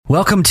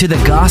Welcome to the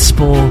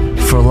Gospel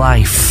for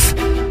Life.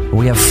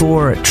 We have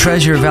 4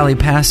 Treasure Valley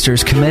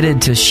pastors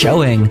committed to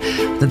showing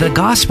that the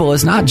gospel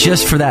is not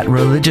just for that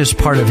religious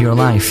part of your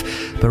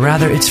life, but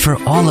rather it's for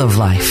all of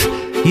life.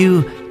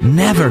 You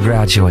never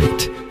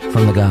graduate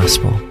from the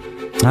gospel.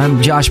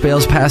 I'm Josh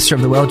Bales, pastor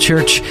of the Well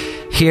Church,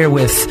 here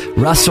with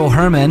Russell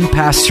Herman,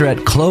 pastor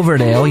at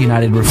Cloverdale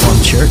United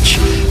Reformed Church,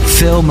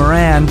 Phil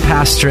Moran,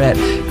 pastor at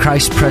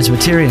Christ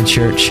Presbyterian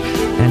Church,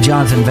 and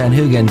Jonathan Van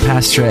Hoogen,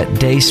 pastor at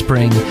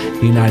Dayspring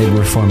United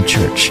Reformed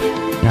Church.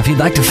 Now, if you'd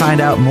like to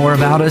find out more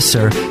about us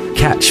or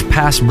catch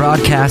past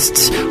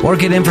broadcasts or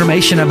get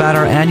information about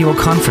our annual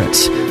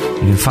conference, you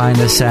can find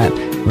us at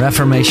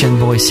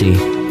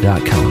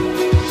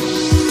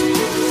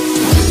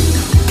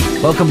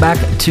reformationboise.com. Welcome back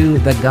to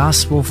the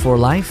Gospel for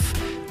Life.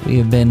 We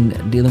have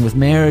been dealing with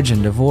marriage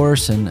and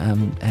divorce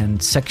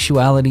and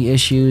sexuality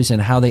issues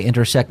and how they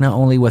intersect not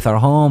only with our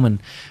home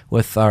and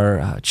with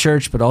our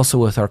church, but also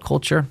with our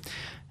culture.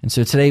 And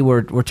so today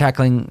we're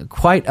tackling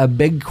quite a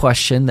big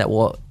question that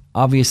will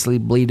obviously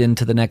bleed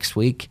into the next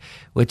week,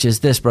 which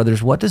is this,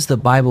 brothers: what does the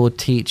Bible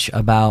teach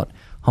about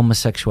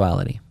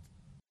homosexuality?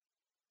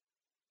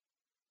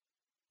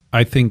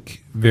 I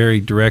think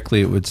very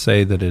directly it would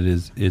say that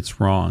it's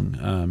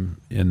wrong.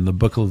 In the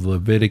book of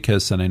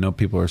Leviticus, and I know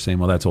people are saying,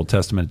 well, that's Old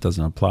Testament, it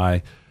doesn't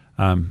apply.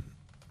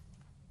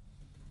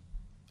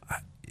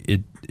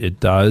 It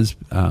does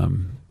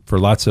for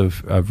lots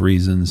of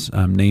reasons,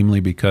 namely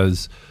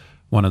because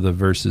one of the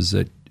verses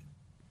that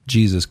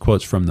Jesus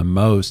quotes from the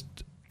most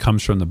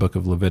comes from the book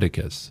of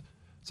Leviticus.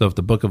 So if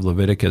the book of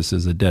Leviticus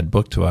is a dead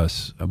book to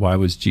us, why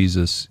was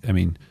Jesus,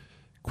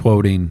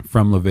 quoting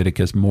from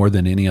Leviticus more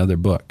than any other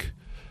book?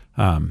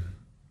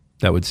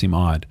 That would seem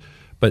odd.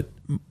 But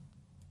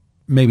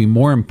maybe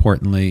more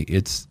importantly,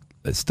 it's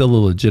still a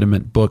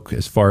legitimate book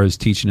as far as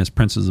teaching us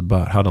principles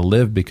about how to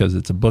live, because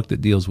it's a book that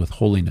deals with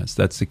holiness.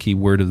 That's the key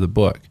word of the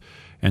book.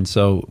 And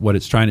so what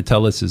it's trying to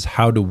tell us is,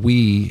 how do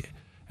we,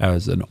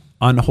 as an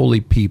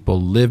unholy people,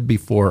 live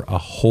before a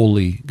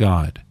holy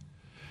God?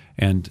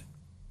 And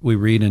we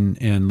read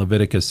in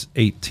Leviticus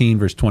 18,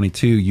 verse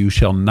 22, "You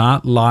shall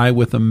not lie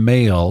with a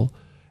male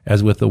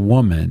as with a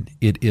woman.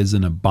 It is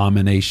an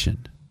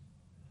abomination."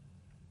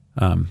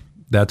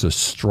 That's a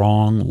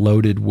strong,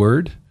 loaded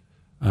word.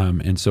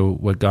 And so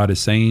what God is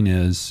saying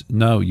is,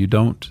 no, you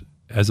don't,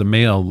 as a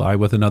male, lie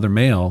with another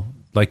male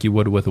like you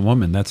would with a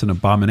woman. That's an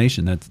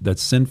abomination.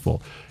 That's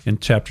sinful. In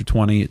chapter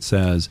 20, it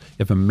says,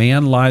 if a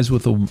man lies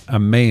with a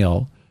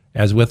male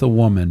as with a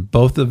woman,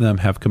 both of them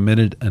have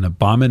committed an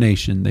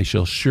abomination. They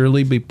shall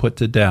surely be put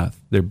to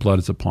death. Their blood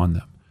is upon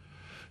them.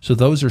 So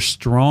those are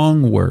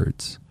strong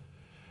words.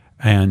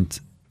 And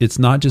it's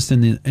not just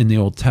in the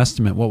Old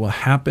Testament. What will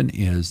happen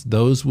is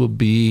those will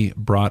be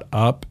brought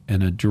up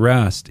and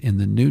addressed in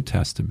the New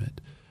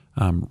Testament.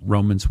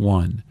 Romans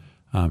 1,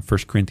 1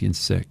 Corinthians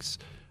 6.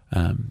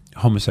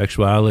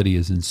 Homosexuality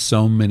is in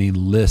so many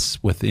lists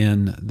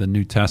within the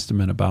New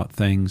Testament about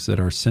things that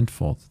are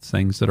sinful,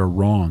 things that are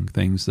wrong,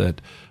 things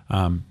that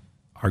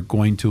are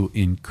going to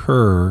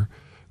incur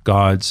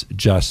God's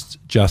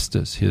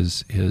justice,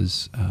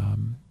 his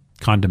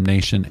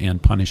condemnation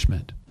and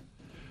punishment.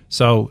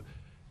 So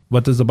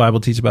what does the Bible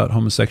teach about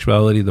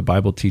homosexuality? The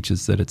Bible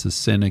teaches that it's a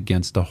sin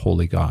against a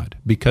holy God,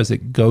 because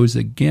it goes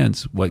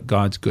against what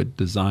God's good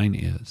design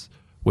is,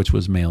 which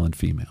was male and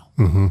female.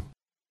 Mm-hmm.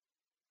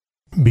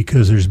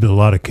 Because there's been a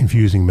lot of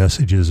confusing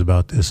messages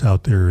about this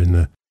out there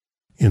in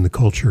the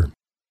culture,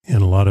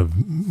 and a lot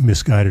of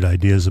misguided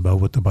ideas about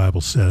what the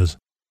Bible says.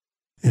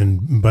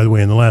 And by the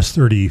way, in the last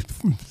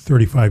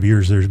 35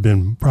 years, there's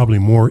been probably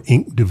more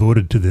ink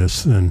devoted to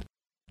this than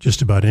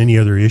just about any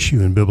other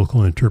issue in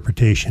biblical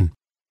interpretation.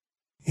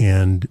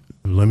 And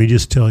let me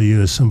just tell you,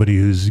 as somebody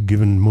who's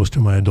given most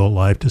of my adult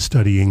life to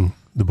studying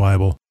the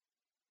Bible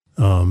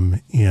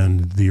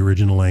and the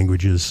original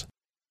languages,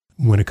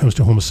 when it comes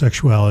to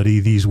homosexuality,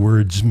 these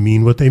words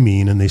mean what they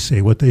mean and they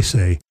say what they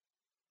say.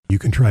 You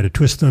can try to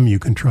twist them, you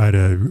can try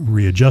to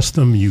readjust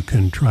them, you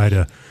can try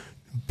to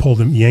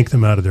yank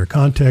them out of their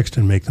context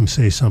and make them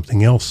say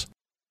something else.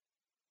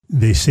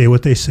 They say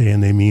what they say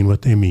and they mean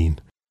what they mean.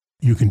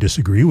 You can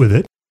disagree with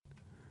it.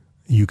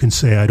 You can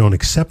say, I don't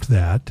accept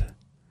that.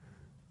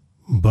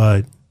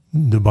 But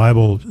the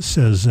Bible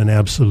says an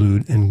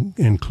absolute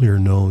and clear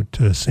no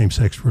to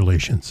same-sex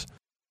relations,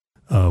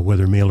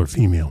 whether male or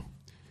female.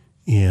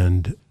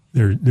 And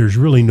there's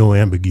really no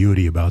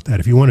ambiguity about that.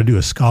 If you want to do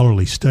a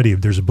scholarly study,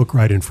 there's a book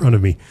right in front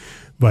of me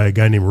by a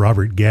guy named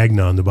Robert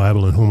Gagnon, The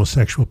Bible and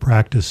Homosexual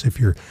Practice. If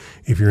you're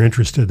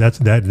interested, that's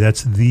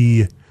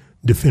the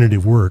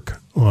definitive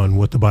work on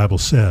what the Bible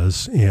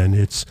says, and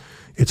it's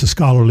a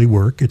scholarly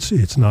work.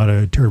 It's not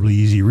a terribly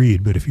easy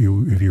read, but if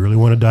you really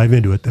want to dive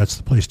into it, that's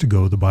the place to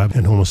go. The Bible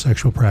and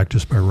Homosexual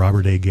Practice by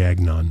Robert A.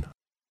 Gagnon.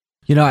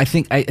 I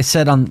think I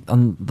said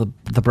on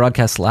the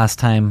broadcast last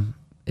time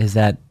is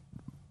that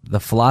the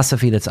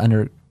philosophy that's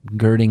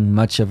undergirding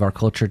much of our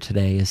culture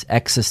today is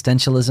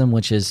existentialism,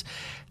 which is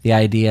the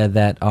idea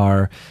that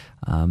our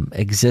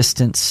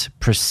existence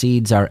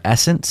precedes our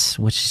essence,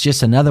 which is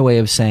just another way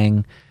of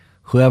saying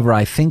whoever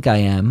I think I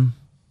am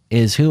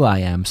is who I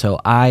am. So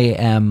I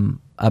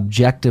am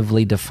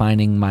objectively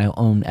defining my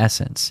own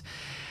essence.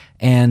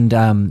 And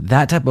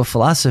that type of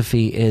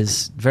philosophy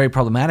is very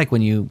problematic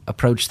when you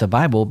approach the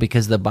Bible,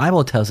 because the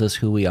Bible tells us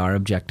who we are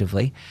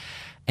objectively.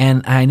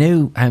 And I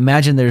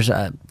imagine there's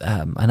an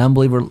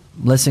unbeliever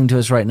listening to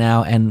us right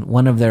now, and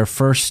one of their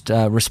first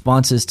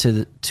responses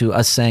to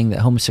us saying that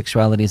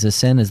homosexuality is a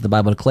sin, as the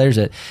Bible declares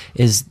it,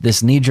 is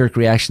this knee-jerk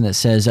reaction that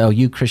says, "Oh,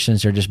 you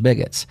Christians are just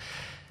bigots."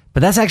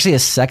 But that's actually a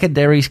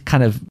secondary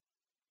kind of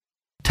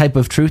type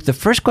of truth. The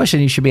first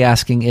question you should be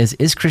asking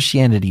is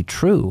Christianity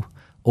true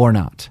or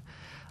not?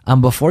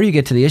 Before you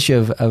get to the issue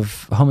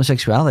of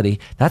homosexuality,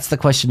 that's the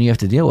question you have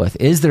to deal with.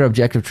 Is there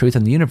objective truth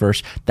in the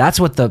universe? That's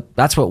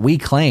what we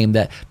claim,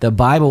 that the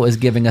Bible is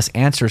giving us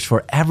answers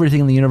for everything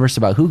in the universe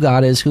about who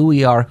God is, who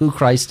we are, who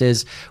Christ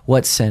is,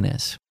 what sin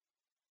is.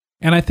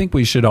 And I think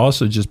we should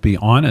also just be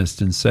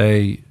honest and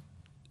say,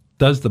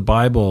 does the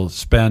Bible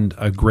spend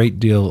a great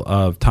deal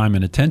of time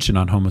and attention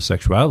on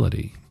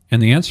homosexuality?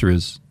 And the answer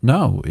is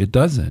no, it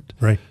doesn't.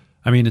 Right.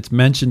 I mean, it's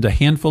mentioned a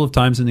handful of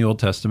times in the Old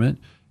Testament.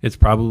 It's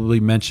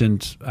probably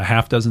mentioned a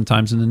half dozen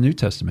times in the New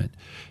Testament.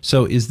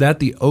 So is that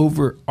the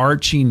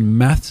overarching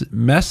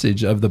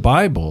message of the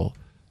Bible,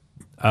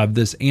 of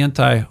this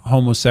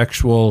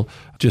anti-homosexual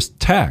just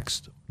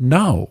text?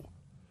 No.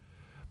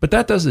 But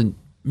that doesn't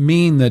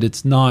mean that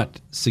it's not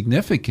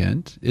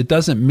significant. It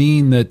doesn't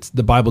mean that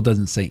the Bible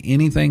doesn't say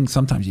anything.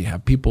 Sometimes you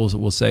have people that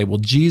will say, well,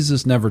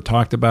 Jesus never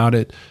talked about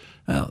it.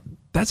 Well,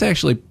 that's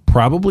actually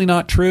probably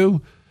not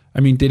true.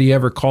 I mean, did he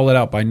ever call it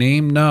out by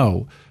name?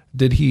 No.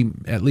 Did he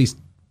at least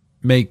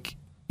make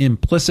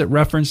implicit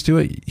reference to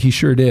it? He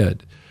sure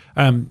did.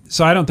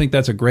 So I don't think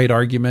that's a great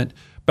argument.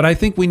 But I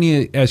think we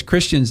need, as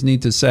Christians,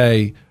 need to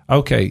say,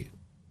 okay,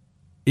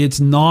 it's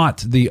not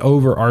the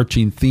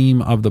overarching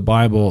theme of the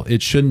Bible.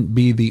 It shouldn't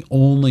be the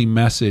only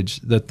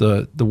message that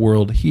the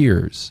world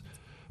hears.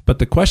 But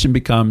the question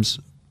becomes,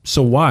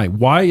 so why?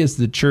 Why is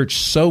the church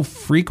so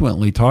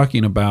frequently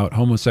talking about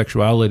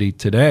homosexuality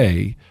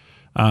today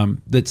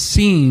that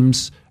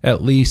seems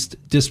at least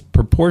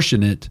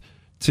disproportionate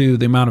to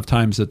the amount of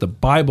times that the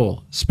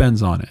Bible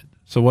spends on it?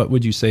 So what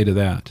would you say to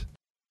that?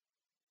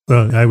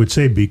 Well, I would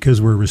say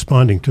because we're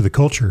responding to the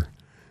culture,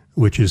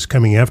 which is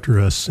coming after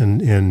us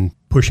and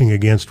pushing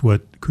against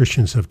what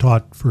Christians have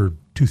taught for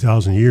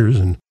 2,000 years,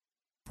 and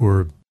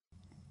for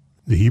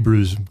the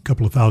Hebrews a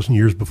couple of thousand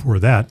years before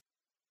that.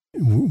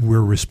 We're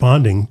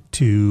responding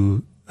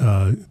to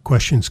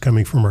questions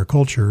coming from our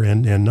culture,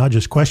 and not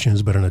just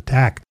questions, but an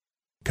attack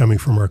coming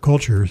from our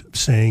culture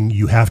saying,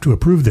 you have to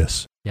approve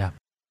this. Yeah.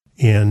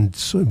 And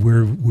so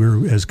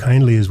we're as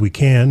kindly as we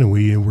can, and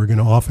we're going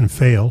to often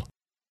fail.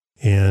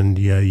 And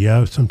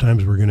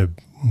sometimes we're going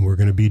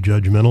to be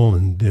judgmental,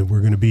 and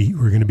we're going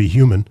to be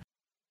human.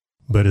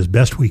 But as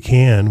best we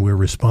can, we're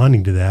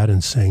responding to that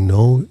and saying,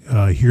 no,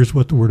 here's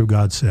what the Word of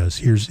God says.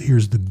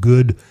 Here's the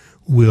good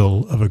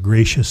will of a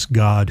gracious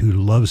God who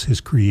loves his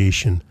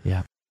creation.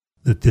 Yeah.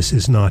 That this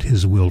is not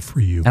his will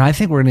for you. And I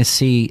think we're going to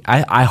see,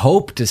 I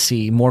hope to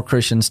see more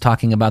Christians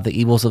talking about the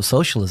evils of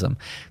socialism.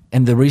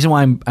 And the reason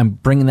why I'm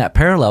bringing that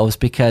parallel is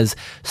because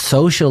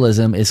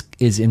socialism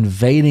is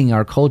invading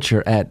our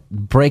culture at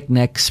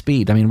breakneck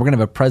speed. I mean, we're going to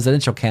have a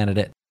presidential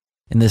candidate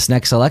in this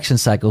next election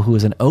cycle who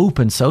is an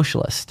open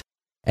socialist.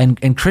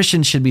 And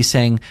Christians should be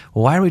saying,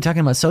 well, why are we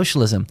talking about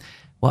socialism?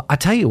 Well, I'll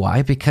tell you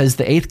why, because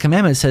the 8th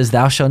commandment says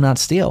thou shalt not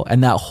steal.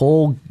 And that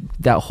whole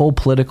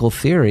political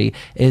theory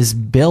is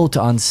built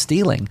on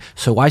stealing.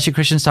 So why should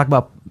Christians talk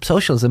about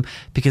socialism?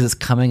 Because it's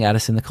coming at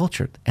us in the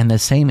culture. And the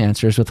same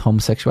answer is with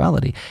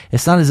homosexuality.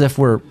 It's not as if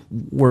we're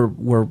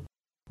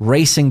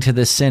racing to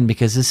this sin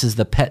because this is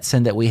the pet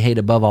sin that we hate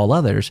above all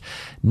others.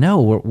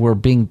 No, we're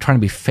trying to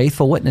be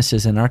faithful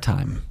witnesses in our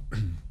time.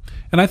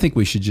 And I think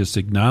we should just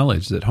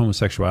acknowledge that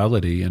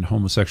homosexuality and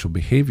homosexual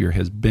behavior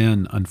has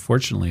been,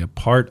 unfortunately, a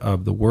part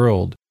of the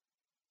world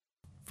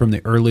from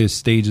the earliest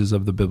stages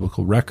of the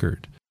biblical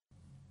record.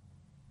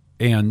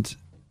 And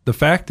the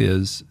fact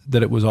is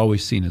that it was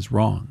always seen as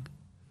wrong.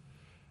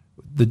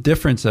 The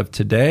difference of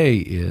today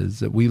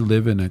is that we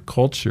live in a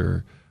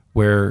culture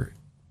where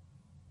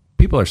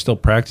people are still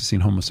practicing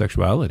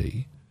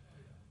homosexuality,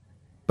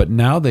 but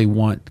now they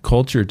want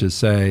culture to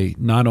say,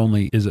 not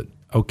only is it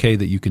okay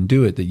that you can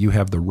do it, that you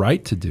have the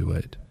right to do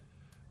it,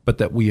 but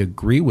that we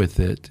agree with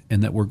it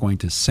and that we're going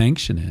to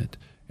sanction it,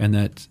 and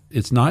that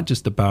it's not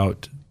just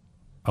about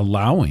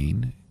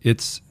allowing,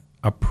 it's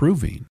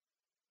approving.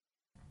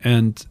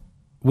 And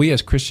we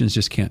as Christians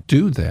just can't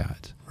do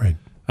that. Right.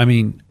 I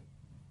mean,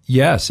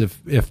 yes,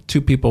 if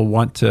two people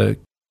want to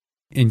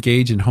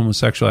engage in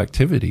homosexual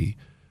activity,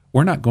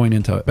 we're not going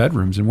into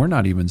bedrooms, and we're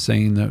not even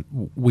saying that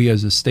we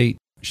as a state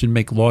should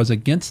make laws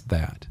against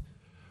that.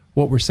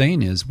 What we're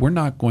saying is we're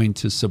not going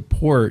to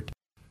support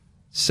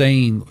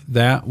saying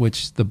that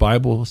which the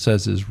Bible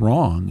says is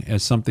wrong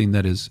as something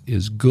that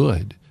is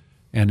good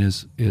and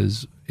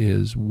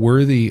is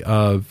worthy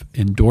of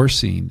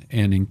endorsing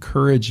and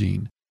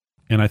encouraging.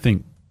 And I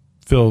think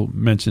Phil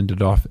mentioned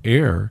it off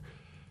air.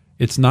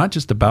 It's not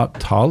just about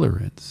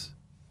tolerance.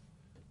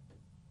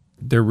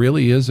 there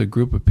really is a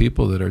group of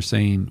people that are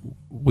saying,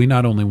 we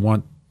not only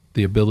want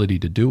the ability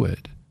to do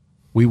it,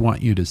 we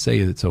want you to say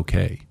it's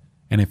okay.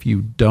 And if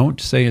you don't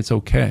say it's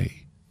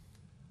okay,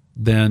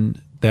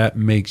 then that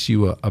makes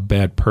you a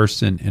bad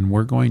person, and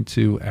we're going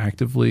to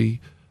actively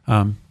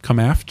come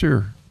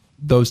after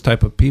those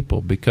type of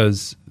people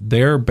because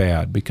they're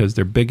bad, because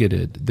they're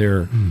bigoted,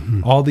 they're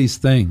all these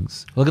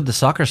things. Look at the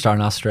soccer star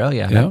in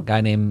Australia, Yeah. that guy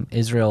named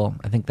Israel.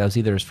 I think that was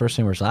either his first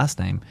name or his last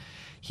name.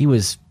 He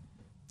was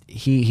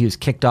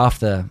kicked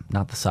off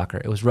not the soccer,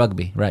 it was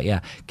rugby, right? Yeah,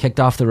 kicked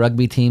off the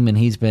rugby team, and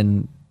he's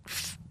been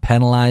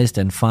penalized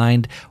and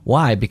fined.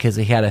 Why? Because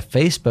he had a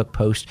Facebook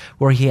post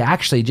where he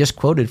actually just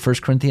quoted 1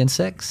 Corinthians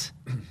 6.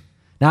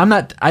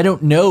 Now, I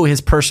don't know his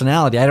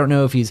personality. I don't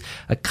know if he's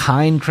a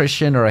kind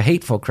Christian or a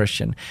hateful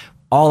Christian.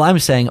 All I'm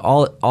saying,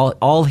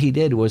 all he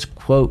did was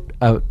quote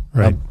a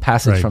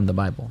passage from the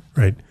Bible.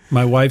 Right.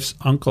 My wife's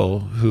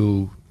uncle,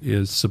 who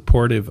is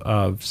supportive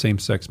of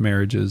same-sex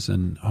marriages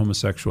and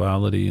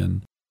homosexuality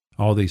and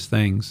all these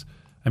things,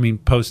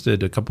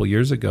 posted a couple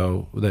years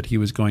ago that he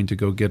was going to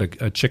go get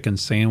a chicken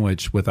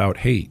sandwich without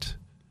hate,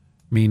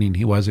 meaning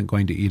he wasn't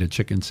going to eat a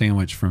chicken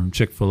sandwich from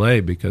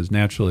Chick-fil-A because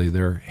naturally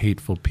they're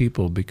hateful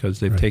people because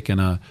they've taken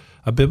a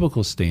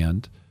biblical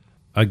stand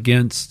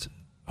against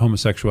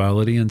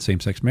homosexuality and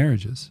same-sex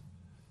marriages.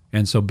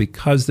 And so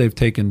because they've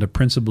taken the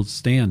principled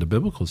stand, a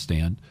biblical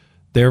stand,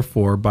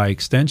 therefore, by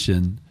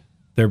extension,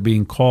 they're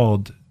being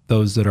called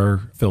those that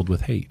are filled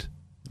with hate.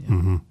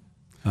 Mm-hmm.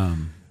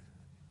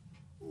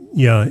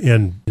 Yeah,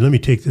 and let me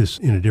take this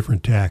in a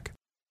different tack,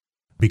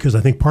 because I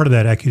think part of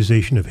that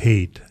accusation of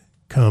hate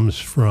comes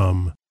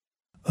from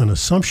an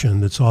assumption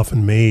that's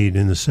often made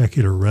in the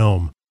secular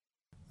realm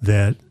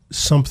that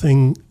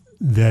something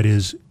that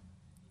is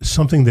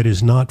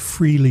not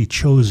freely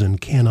chosen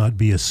cannot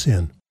be a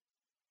sin.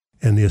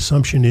 And the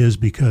assumption is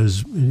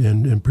because,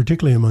 and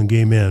particularly among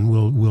gay men,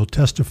 will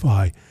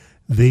testify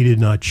they did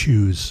not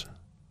choose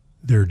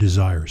their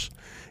desires.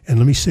 And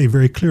let me say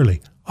very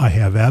clearly, I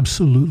have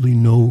absolutely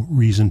no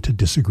reason to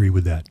disagree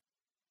with that.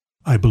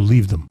 I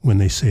believe them when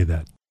they say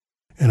that.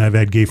 And I've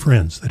had gay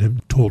friends that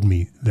have told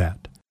me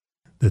that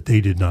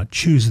they did not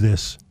choose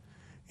this.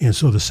 And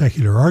so the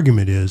secular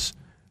argument is,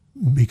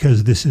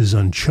 because this is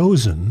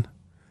unchosen,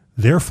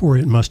 therefore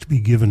it must be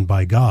given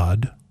by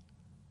God.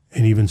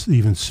 And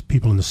even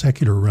people in the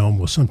secular realm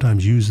will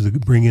sometimes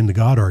bring in the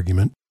God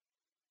argument.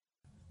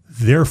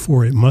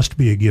 Therefore it must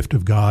be a gift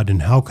of God,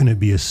 and how can it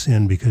be a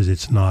sin because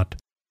it's not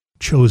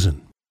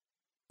chosen?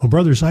 Well,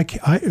 brothers, I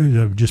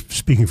just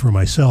speaking for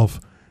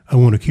myself, I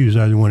won't accuse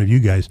either one of you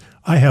guys.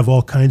 I have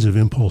all kinds of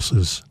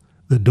impulses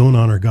that don't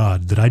honor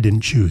God that I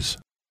didn't choose.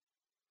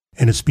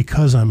 And it's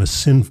because I'm a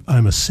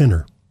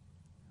sinner.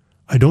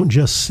 I don't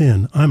just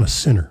sin, I'm a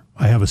sinner.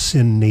 I have a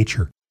sin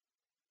nature.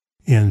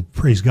 And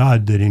praise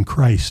God that in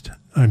Christ,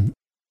 I'm,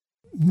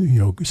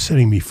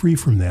 setting me free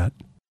from that.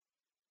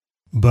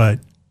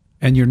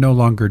 And you're no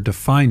longer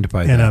defined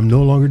by that. And I'm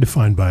no longer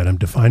defined by it. I'm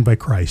defined by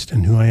Christ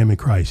and who I am in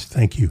Christ.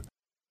 Thank you.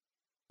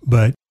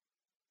 But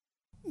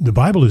the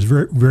Bible is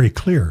very, very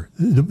clear.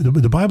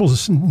 The Bible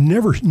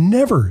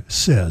never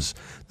says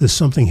that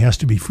something has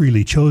to be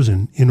freely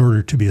chosen in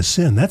order to be a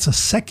sin. That's a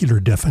secular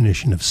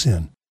definition of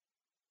sin.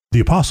 The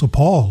Apostle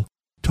Paul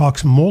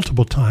talks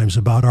multiple times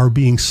about our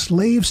being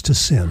slaves to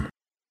sin.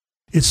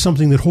 It's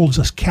something that holds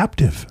us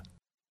captive.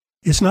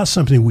 It's not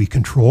something we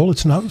control.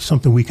 It's not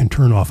something we can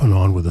turn off and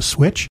on with a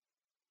switch.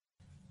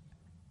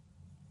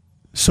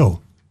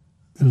 So,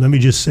 let me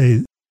just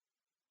say,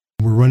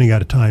 we're running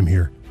out of time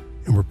here,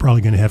 and we're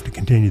probably going to have to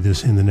continue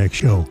this in the next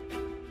show.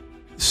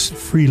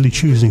 Freely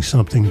choosing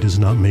something does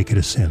not make it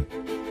a sin.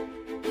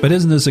 But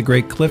isn't this a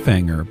great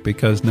cliffhanger?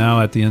 Because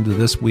now at the end of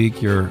this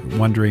week, you're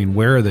wondering,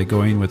 where are they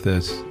going with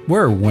this?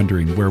 We're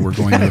wondering where we're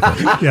going with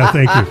it. Yeah,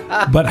 thank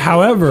you. But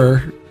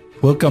however,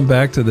 we'll come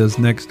back to this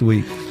next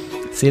week.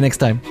 See you next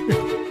time.